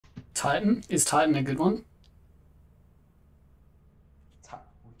Titan? Is Titan a good one?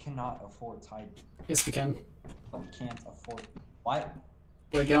 We cannot afford Titan. Yes, we can. We can't afford... What?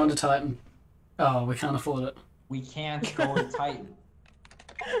 We're going to Titan. Oh, we can't afford it. We can't go to Titan.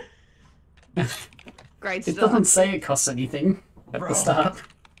 Great It start. doesn't say it costs anything at the start.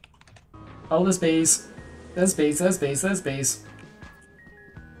 Oh, there's bees. There's bees, there's bees, there's bees.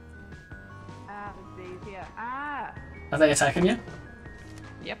 Ah, there's bees here. Ah! Are they attacking you?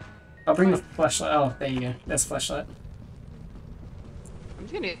 Yep. I'll bring the flashlight. Oh, there you go. There's a flashlight. I'm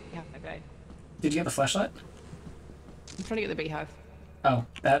just gonna... Yeah, okay. Did you get the flashlight? I'm trying to get the beehive. Oh,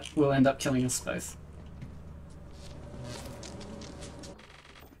 that will end up killing us both.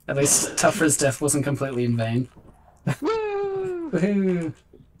 At least Tufra's death wasn't completely in vain. Woo! Woohoo!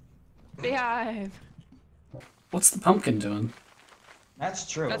 Beehive! What's the pumpkin doing? That's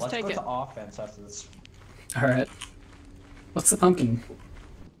true. Let's Let's take go it. to offense after this. Alright. What's the pumpkin?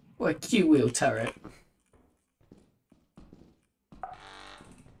 What a cute little turret.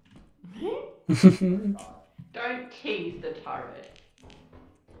 Don't tease the turret.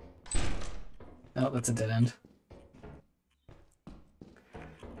 Oh, that's a dead end.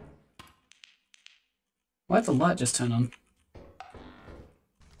 Why'd the light just turn on?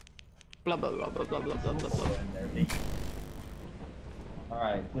 Blah blah blah blah blah blah blah blah blah.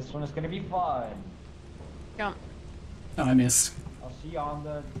 Alright, this one is gonna be fun. Come. Oh, I missed. I'll see you on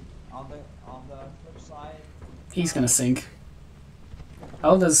the flip side. He's gonna sink.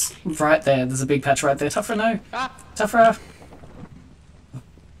 Oh, there's right there. There's a big patch right there. Tufra, no. Ah! Tufra.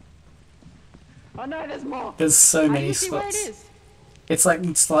 Oh no, there's more. There's so How do many you see where it spots. is? It's like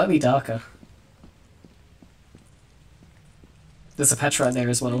slightly darker. There's a patch right there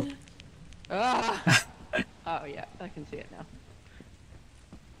as well. Ah! Oh yeah, I can see it now.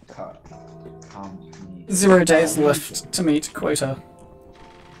 Company. 0 days left to meet quota.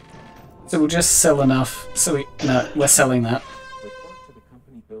 So we'll just sell enough. So we no, we're selling that.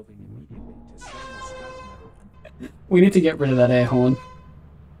 We need to get rid of that air horn.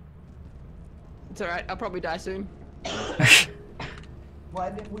 It's alright, I'll probably die soon. Why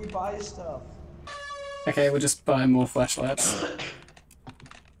didn't we buy stuff? Okay, we'll just buy more flashlights.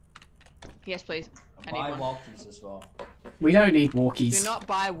 Yes, please. I Buy need one. walkies as well. We don't need Do walkies. not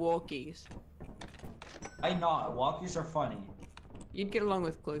buy walkies. I not. Walkies are funny. You'd get along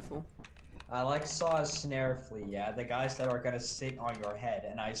with Clueful. I like saw a snare flea, yeah, the guys that are gonna sit on your head,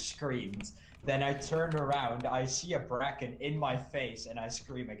 and I screamed. Then I turned around, I see a bracken in my face, and I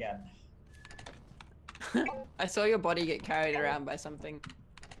scream again. I saw your body get carried around by something.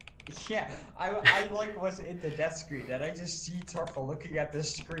 Yeah, I like was in the death screen, and I just see Turtle looking at the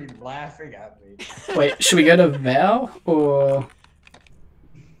screen, laughing at me. Wait, should we go to Val or?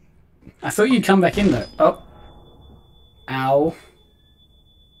 I thought you'd come back in though. Oh. Ow.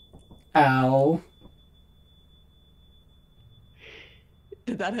 Ow.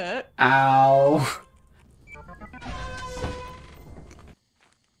 Did that hurt? Ow.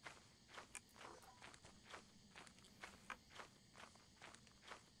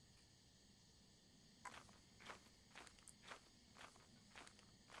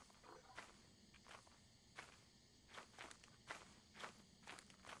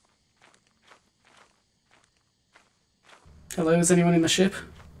 Hello, is anyone in the ship?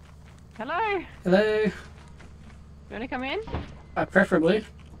 Hello? Hello? You wanna come in? Preferably.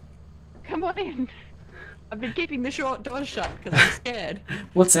 Come on in. I've been keeping the short door shut because I'm scared.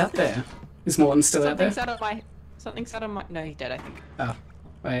 What's out there? Is Morton still out there? Something sat on my... Something sat on my... No, he's dead, I think. Oh,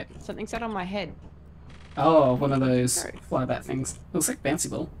 wait. Something sat on my head. Oh, one of those Sorry. flybat things. Looks like bouncy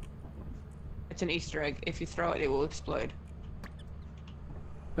ball. It's an Easter egg. If you throw it, it will explode.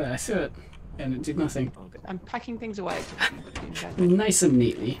 But I threw it, and it did nothing. I'm packing things away. Nice and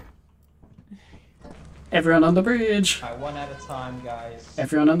neatly. Everyone on the bridge! Alright, one at a time, guys.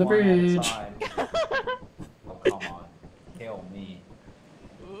 Everyone on the One at a bridge. time. Oh, come on. Kill me.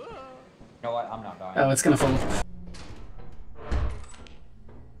 You know what? I'm not dying. Oh, it's gonna fall.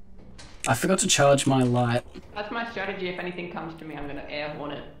 I forgot to charge my light. That's my strategy. If anything comes to me, I'm gonna air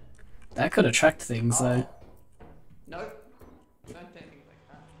horn it. That could attract things, though. Nope. Don't say things like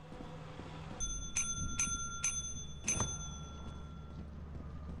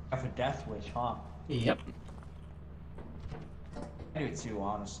that. Have a death wish, huh? Yep. I do too,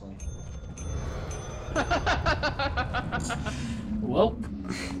 honestly. Well,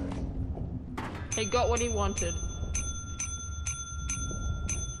 He got what he wanted.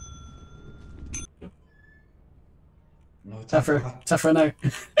 No, tougher, no.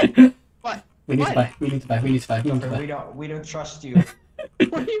 What? We need to What? buy, we need to buy, we need to buy, we need to buy. We don't trust you.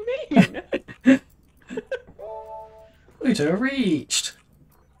 What do you mean? Pluto reached!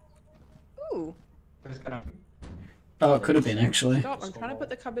 No! Who's gonna... Oh, it could have been actually. Stop, I'm trying to put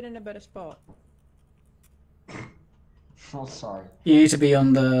the cupboard in a better spot. Oh, sorry. You need to be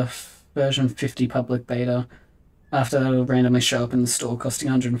on the version 50 public beta. After that, it'll randomly show up in the store, costing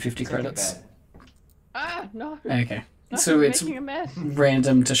 150 Take a credits. bed. Ah, no! Okay, No, so I'm it's making a mess.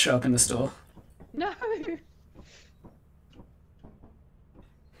 random to show up in the store. No!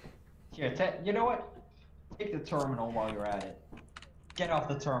 Here, you know what? Take the terminal while you're at it. Get off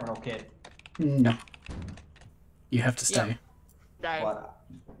the terminal, kid. No, you have to stay. No.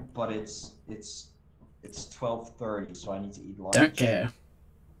 But it's 12:30, so I need to eat lunch. Don't care.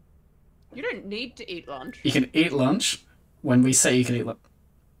 You don't need to eat lunch. You can eat lunch when we say you can eat lunch.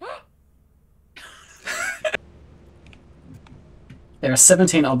 There are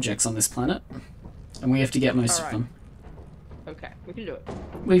 17 objects on this planet, and we have to get most of Alright. them. Okay, we can do it.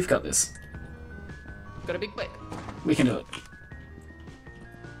 We've got this. Gotta be quick. We can do it.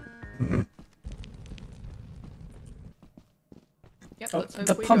 Yep, Oh, let's hope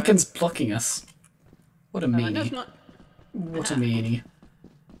the we pumpkin's blocking us. What a don't. meanie. That's not... What a meanie.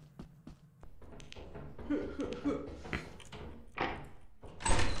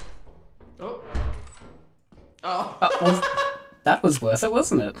 Oh. Oh. Well, that was worth it,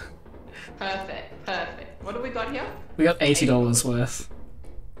 wasn't it? Perfect, perfect. What have we got here? We got $80 worth.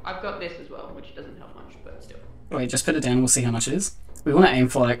 I've got this as well, which doesn't help much, but still. Wait, just put it down and we'll see how much it is. We want to aim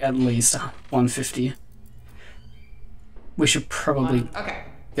for like at least 150. We should probably Okay.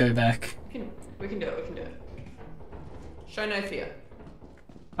 go back. We can do it, we can do it. Show no fear.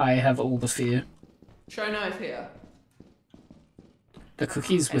 I have all the fear. Show no fear. The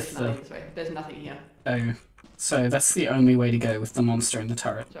cookies Okay, with there's nothing the... this way. There's nothing here. Oh. So that's the only way to go with the monster in the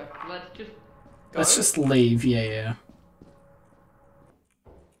turret. So let's just go. Let's just leave, yeah.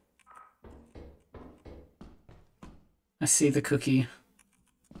 I see the cookie.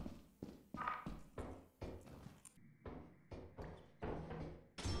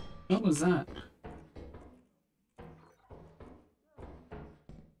 What was that?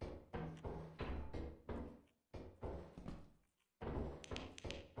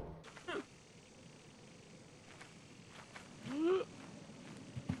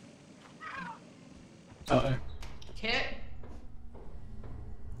 Uh-oh. Kit.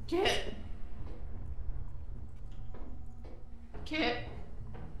 Kit. Kit.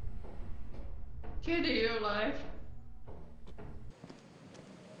 Kit, are you alive?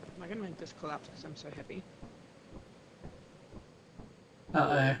 Am I gonna make this collapse because I'm so heavy?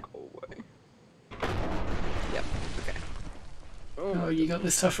 Uh-oh. Go away. Yep, okay. Oh, you got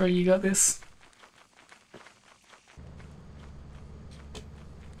this, Tougher, you got this.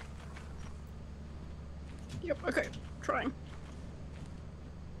 Yep, okay. Trying.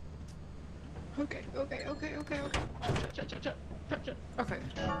 Okay. Okay.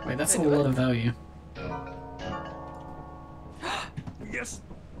 Wait, that's a Can I do lot it? of value. Yes!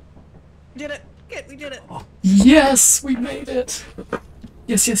 Did it! Kit, we did it! Yes! We made it!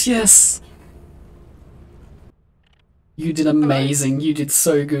 Yes! You did amazing. You did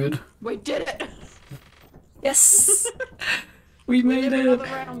so good. We did it! Yes! We made did it! another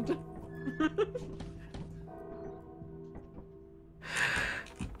round!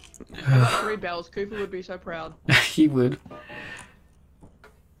 3 bells. Cooper would be so proud. He would.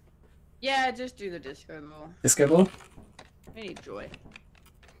 Yeah, just do the disco ball. Disco ball? We need joy.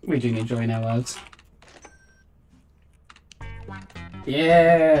 We do need joy in our lives.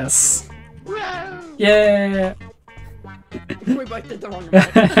 Yes! Whoa! Yeah! We both did the wrong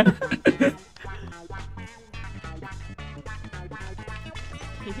amount.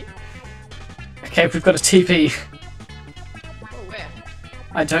 Okay, we've got a TP. Oh, where?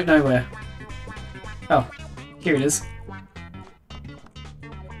 I don't know where. Oh, here it is.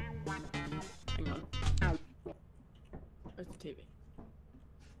 Hang on. Where's the TV?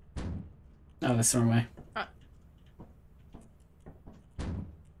 Oh, that's the wrong way. Ah.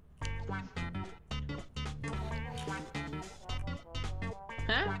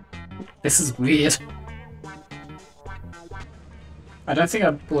 Huh? This is weird. I don't think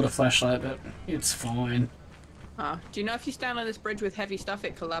I bought a flashlight, but it's fine. Do you know if you stand on this bridge with heavy stuff,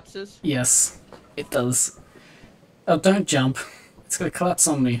 it collapses? Yes, it does. Oh, don't jump. It's gonna collapse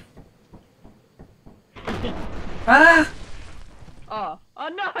on me. Ah! Oh. Oh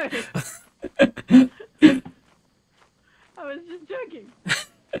no! I was just joking.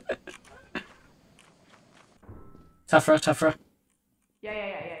 Tougher.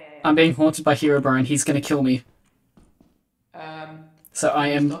 Yeah. I'm being haunted by Herobrine. He's gonna kill me. So I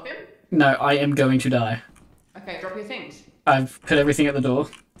am... Stop him? No, I am going to die. Okay, drop your things. I've put everything at the door.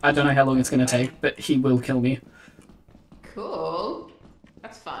 I don't know how long it's gonna take, but he will kill me. Cool.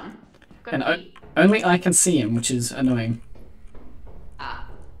 That's fun. Got And me. only I can see him, which is annoying. Ah.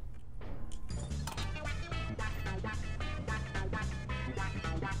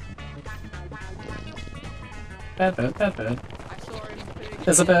 Bad bird, bad bird. I saw him.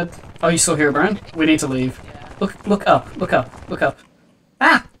 There's a bird. Oh, you saw Herobrine? We need to leave. Yeah. Look up, look up, look up.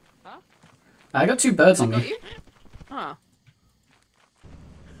 Ah! Huh? I got 2 birds on Got me. you? Huh.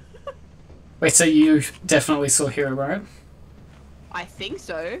 Wait, so you definitely saw Herobrine? I think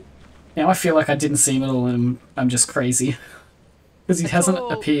so. Now I feel like I didn't see him at all and I'm just crazy. Because he I hasn't saw-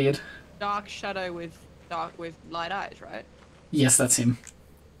 appeared. Dark shadow with light eyes, right? Yes, that's him.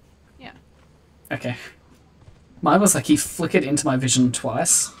 Yeah. Okay. Mine was like he flickered into my vision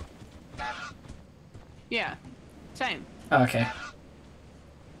twice. Yeah. Same. Oh, okay.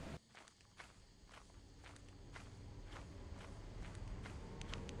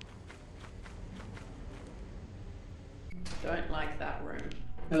 Don't like that room.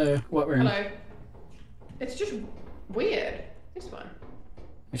 Hello, what room? Hello. It's just weird. This one.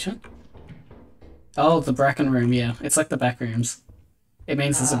 Which one? Oh, the Bracken room, yeah. It's like the back rooms. It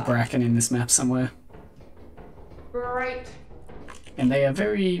means there's a Bracken in this map somewhere. Great. And they are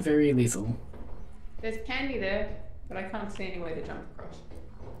very, very lethal. There's candy there, but I can't see any way to jump across.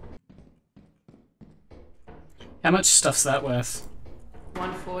 How much stuff's that worth?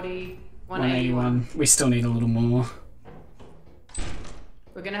 140, 181. 181. We still need a little more.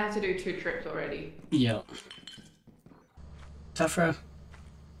 We're gonna have to do 2 trips already. Yep. Tafra.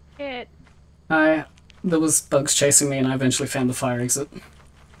 It. There was bugs chasing me and I eventually found the fire exit.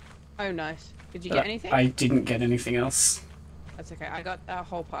 Oh, nice. Did you But get anything? I didn't get anything else. That's okay. I got a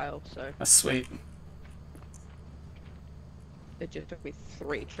whole pile, so That's sweet. it just took me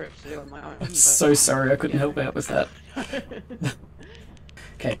 3 trips to do on my own. I'm so sorry I couldn't help out with that.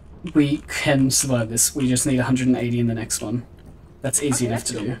 Okay, we can survive this. We just need 180 in the next one. That's easy enough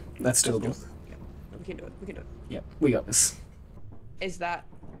to do. That's doable. We can do it. We can do it. Yep, we got this. Is that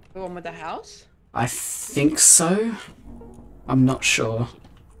the one with the house? I think so. I'm not sure.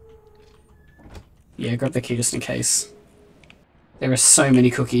 Yeah, grab the key just in case. There are so many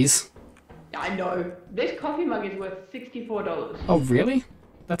cookies. I know. This coffee mug is worth $64. Oh, really?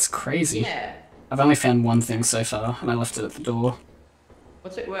 That's crazy. Yeah. I've only found one thing so far, and I left it at the door.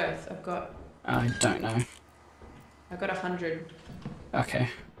 What's it worth? I don't know. I got 100 Okay.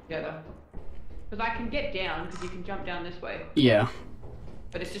 together. Because I can get down, because you can jump down this way. Yeah.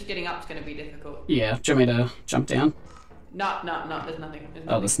 But it's just getting up's going to be difficult. Yeah. Do you want me to jump down? No, there's nothing.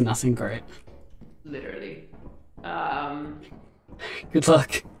 Oh, there's nothing. Great. Literally. Good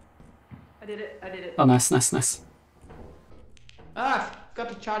luck. I did it. Oh, nice, nice, nice. Ah, I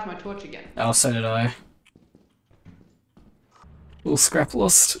forgot to charge my torch again. Oh, so did I. Little scrap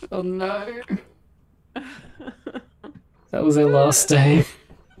lost. Oh no. That was our last day.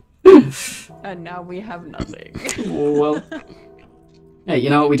 And now we have nothing. Well. Hey, you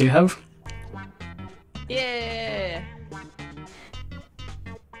know what we do have? Yeah.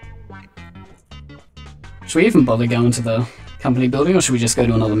 Should we even bother going to the company building, or should we just go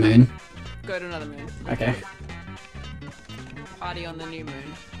to another moon? Go to another moon. Okay. Party on the new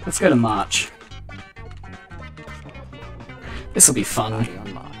moon. Let's go to March. This'll be fun. Party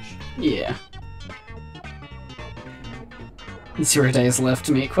on March. Yeah. 0 days left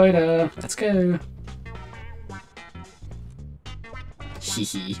to meet quota. Let's go.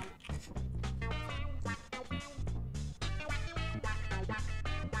 Hehe.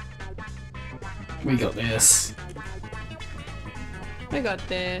 We got this. We got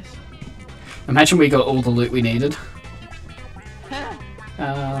this. Imagine we got all the loot we needed.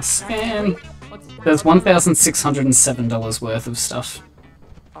 Huh. Scan. What's There's $1,607 worth of stuff.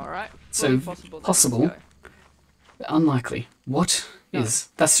 Alright. So, possible. then. possible. Let's go. Unlikely. What No. is?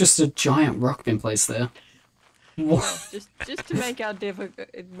 That's just a giant rock being placed there. What? Just to make our more difficult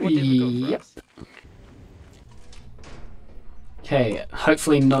for Yep. us. Okay,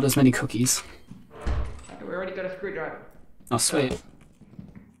 hopefully not as many cookies. Okay, we already got a screwdriver. Oh, sweet.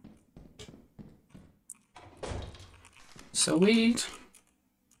 Sweet.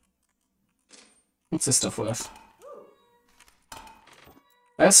 What's this stuff worth?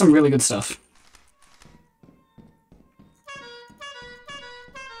 That's some really good stuff.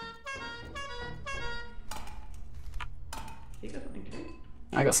 You got something too?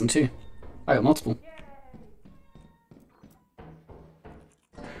 I got some too. I got multiple.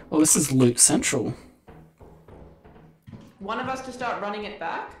 Well, this is Loot Central. One of us to start running it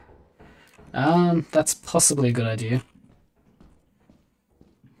back? That's possibly a good idea.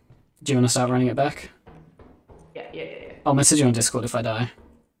 Do you want to start running it back? Yeah. I'll message you on Discord if I die.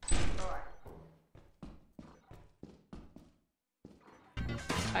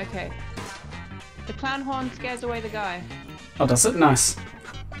 Okay. The clown horn scares away the guy. Oh, does it? Nice.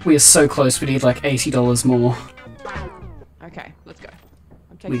 We are so close. We need like $80 more. Okay, let's go.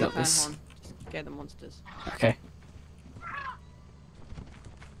 I'm taking We the got clown this. horn. Scare the monsters. Okay.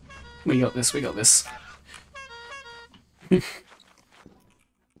 We got this. We got this.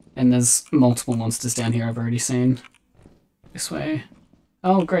 And there's multiple monsters down here I've already seen. This way.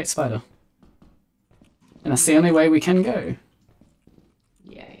 Oh, great spider. And that's the only way we can go.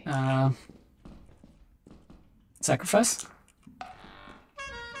 Yay. Sacrifice?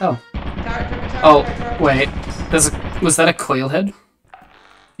 Oh. Turret, Oh, wait. Was that a coil head?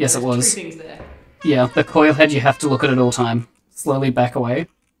 Yes, it There's was. two things there. Yeah, the coil head you have to look at all time. Slowly back away.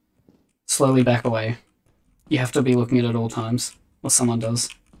 Slowly back away. You have to be looking at it all times. Or someone does.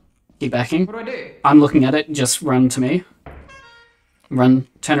 Keep backing. What do I do? I'm looking at it, just run to me. Run,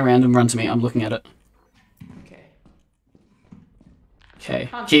 turn around and run to me. I'm looking at it. Okay. Okay.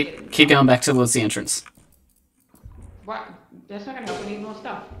 Can't see it. Keep going back towards the entrance. What? That's not gonna help. We need more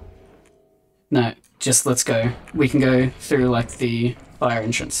stuff. No, just let's go. We can go through like the fire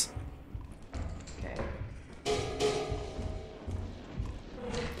entrance. Okay.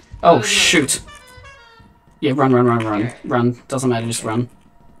 Oh shoot. Yeah, run. Run. Doesn't matter, just run.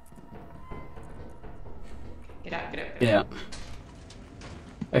 Get out, get out. Get out.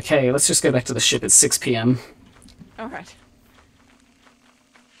 Okay, let's just go back to the ship. It's 6 PM. Alright.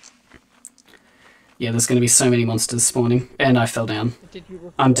 Yeah, there's gonna be so many monsters spawning. And I fell down. Did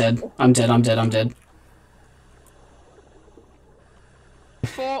you I'm dead. I'm dead.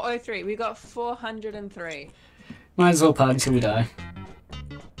 403. We got 403. Might as well party till we die.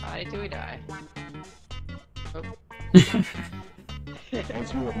 Party till we die.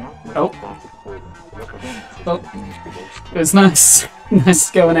 Oh. Oh. Oh. It was nice.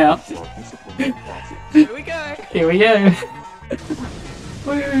 Nice going out. Here we go. Here we go.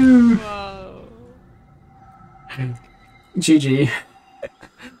 Woo! Whoa. GG.